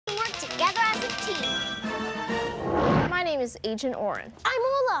together as a team. My name is Agent Oren. I'm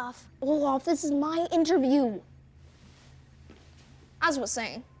Olaf. Olaf, this is my interview. As I was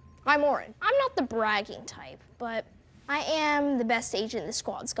saying, I'm Oren. I'm not the bragging type, but I am the best agent the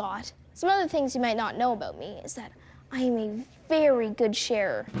squad's got. Some other things you might not know about me is that I am a very good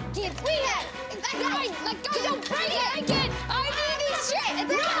sharer. Get me it! Let go! Don't break it! I need this shit!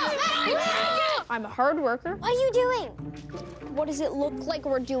 I'm a hard worker. What are you doing? What does it look like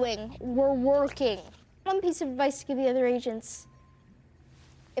we're doing? We're working. One piece of advice to give the other agents.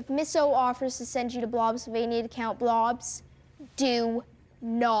 If Miss O offers to send you to Blobsylvania to count blobs, do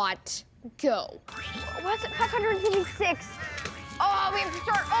not go. What's it? 556. Oh, we have to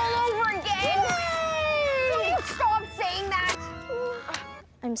start all over again. Yay! Stop saying that.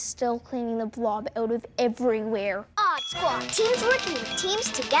 I'm still cleaning the blob out of everywhere. Odd Squad. Teams working with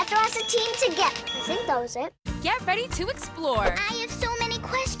teams together as a team together. I think that was it. Get ready to explore I have so many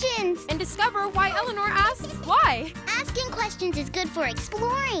questions. and discover why Eleanor asks why. Asking questions is good for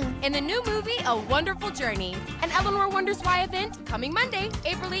exploring. In the new movie, A Wonderful Journey, an Eleanor Wonders Why event coming Monday,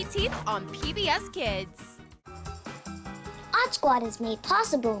 April 18th on PBS Kids. Odd Squad is made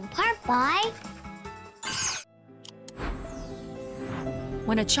possible in part by...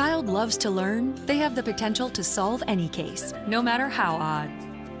 When a child loves to learn, they have the potential to solve any case, no matter how odd.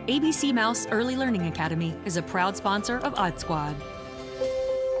 ABC Mouse Early Learning Academy is a proud sponsor of Odd Squad.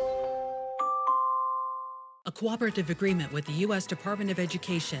 A cooperative agreement with the U.S. Department of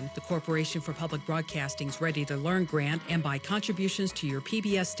Education, the Corporation for Public Broadcasting's Ready to Learn grant, and by contributions to your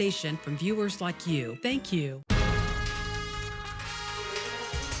PBS station from viewers like you. Thank you.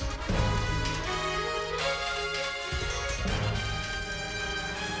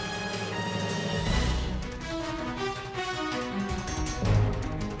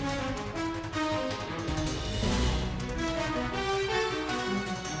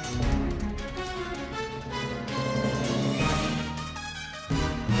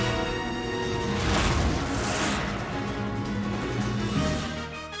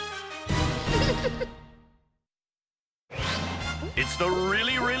 It's the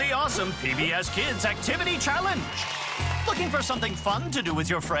really awesome PBS Kids Activity Challenge. Looking for something fun to do with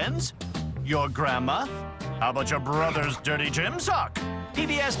your friends? Your grandma? How about your brother's dirty gym sock?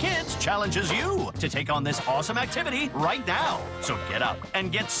 PBS Kids challenges you to take on this awesome activity right now. So get up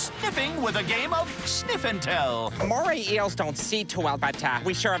and get sniffing with a game of Sniff and Tell. Moray eels don't see too well, but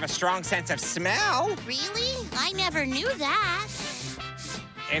we sure have a strong sense of smell. Really? I never knew that.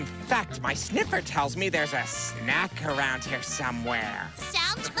 In fact, my sniffer tells me there's a snack around here somewhere.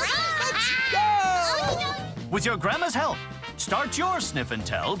 Sounds great. Let's go! With your grandma's help, start your Sniff and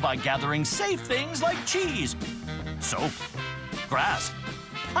Tell by gathering safe things like cheese, soap, grass,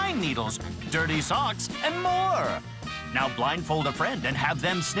 pine needles, dirty socks, and more. Now blindfold a friend and have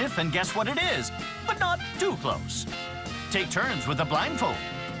them sniff and guess what it is, but not too close. Take turns with the blindfold.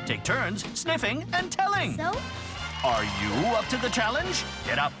 Take turns sniffing and telling. So? Are you up to the challenge?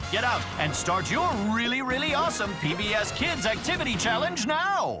 Get up, get out, and start your really awesome PBS Kids Activity Challenge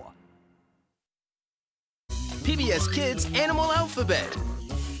now! PBS Kids Animal Alphabet.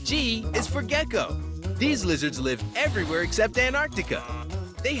 G is for gecko. These lizards live everywhere except Antarctica.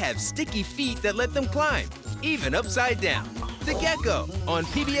 They have sticky feet that let them climb, even upside down. The gecko on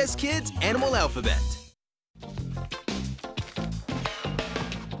PBS Kids Animal Alphabet.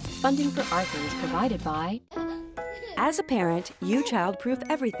 Funding for Arthur is provided by... As a parent, you child-proof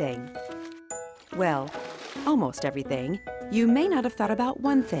everything. Well, almost everything. You may not have thought about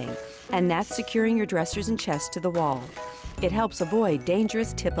one thing, and that's securing your dressers and chests to the wall. It helps avoid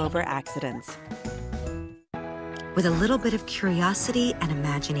dangerous tip-over accidents. With a little bit of curiosity and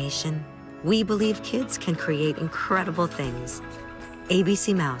imagination, we believe kids can create incredible things.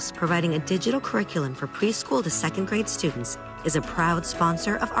 ABC Mouse, providing a digital curriculum for preschool to second grade students, is a proud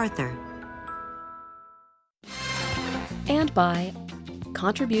sponsor of Arthur. And by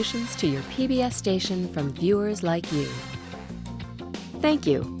contributions to your PBS station from viewers like you. Thank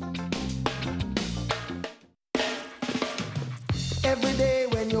you. Every day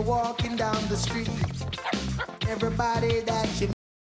when you're walking down the street, everybody that you